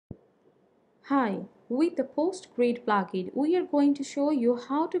Hi, with the Post Grid plugin, we are going to show you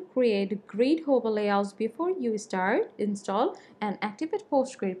how to create grid hover layouts before you start, install and activate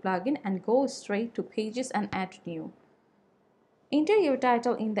Post Grid plugin and go straight to Pages and Add New. Enter your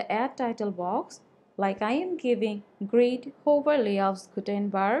title in the Add Title box, like I am giving Grid Hover Layouts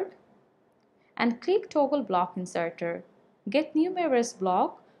Gutenberg, and click Toggle Block Inserter. Get numerous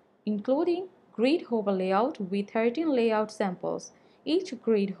blocks, including grid hover layout with 13 layout samples. Each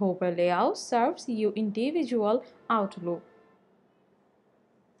grid hover layout serves you individual outlook.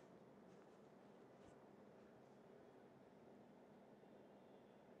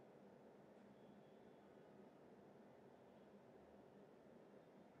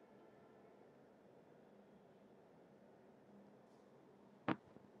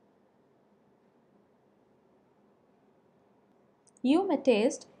 You may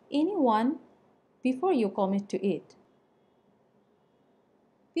test any one before you commit to it.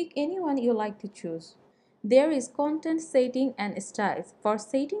 Pick any one you like to choose. There is content setting and styles. For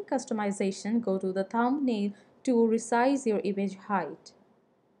setting customization, go to the thumbnail to resize your image height.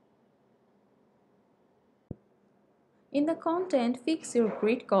 In the content, fix your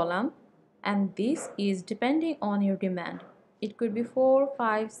grid column, and this is depending on your demand. It could be 4,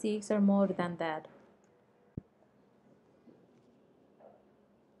 5, 6 or more than that.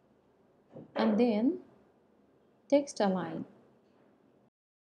 And then text align.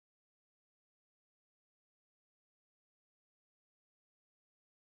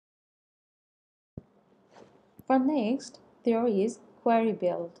 For next, there is query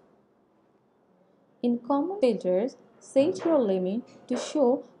build. In common filters, set your limit to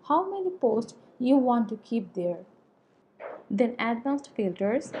show how many posts you want to keep there. Then advanced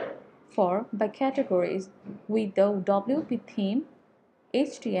filters for by categories with the WP theme,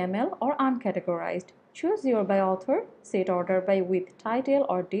 HTML or uncategorized. Choose your by author, set order by with title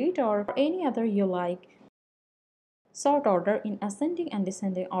or date or any other you like. Sort order in ascending and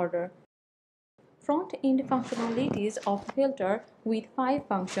descending order. Front-end functionalities of filter with 5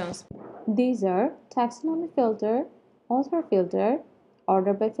 functions. These are taxonomy filter, author filter,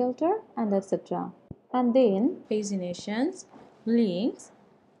 order by filter, and etc. And then paginations, links,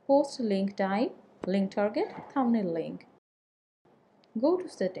 post link type, link target, thumbnail link. Go to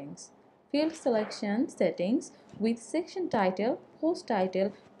settings, field selection settings with section title, post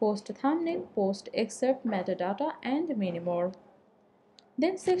thumbnail, post excerpt metadata, and many more.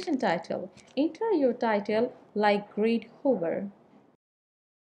 Then section title, enter your title like grid hover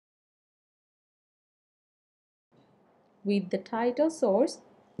with the title source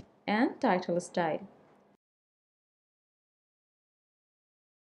and title style.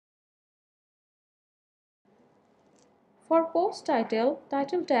 For post title,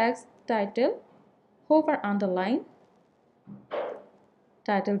 title tags, title, hover underline,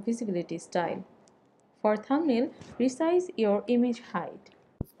 title visibility style. For thumbnail, resize your image height.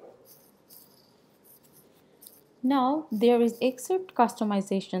 Now there is excerpt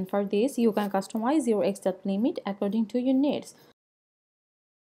customization. For this, you can customize your excerpt limit according to your needs.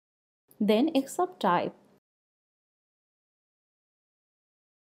 Then excerpt type.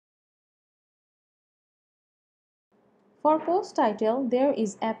 For post title, there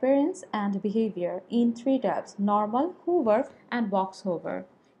is appearance and behavior in 3 tabs: normal, hover, and box hover.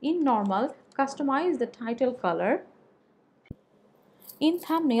 In normal, customize the title color. In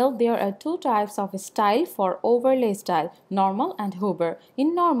thumbnail, there are 2 types of style for overlay style, normal and hover.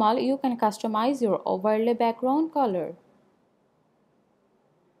 In normal, you can customize your overlay background color.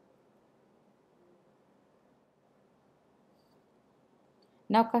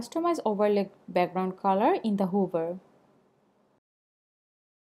 Now customize overlay background color in the hover.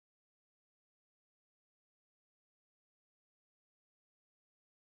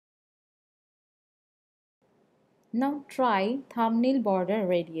 Now try thumbnail border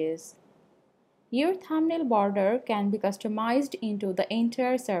radius. Your thumbnail border can be customized into the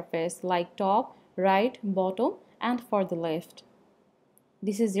entire surface like top, right, bottom, and for the left.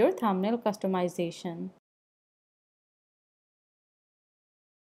 This is your thumbnail customization.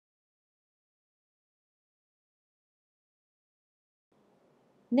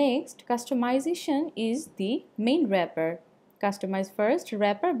 Next, customization is the main wrapper. Customize first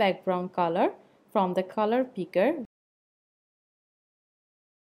wrapper background color from the color picker.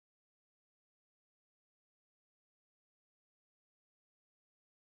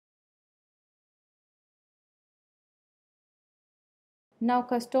 Now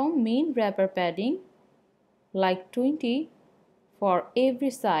custom main wrapper padding like 20 for every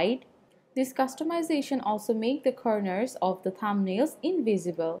side. This customization also makes the corners of the thumbnails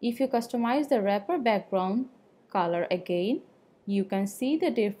invisible. If you customize the wrapper background color again, you can see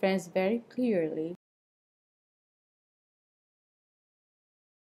the difference very clearly.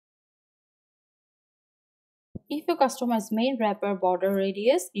 If you customize main wrapper border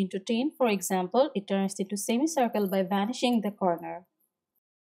radius into 10, for example, it turns into semicircle by vanishing the corner.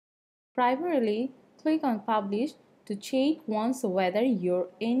 Primarily, click on Publish to check once whether your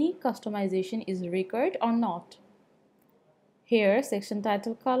any customization is required or not. Here, section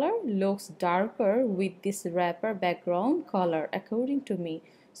title color looks darker with this wrapper background color according to me.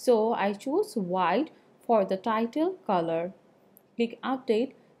 So I choose white for the title color. Click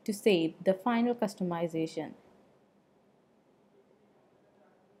Update to save the final customization.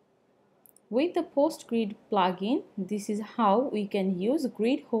 With the Post Grid plugin, this is how we can use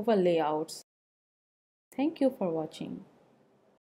grid hover layouts. Thank you for watching.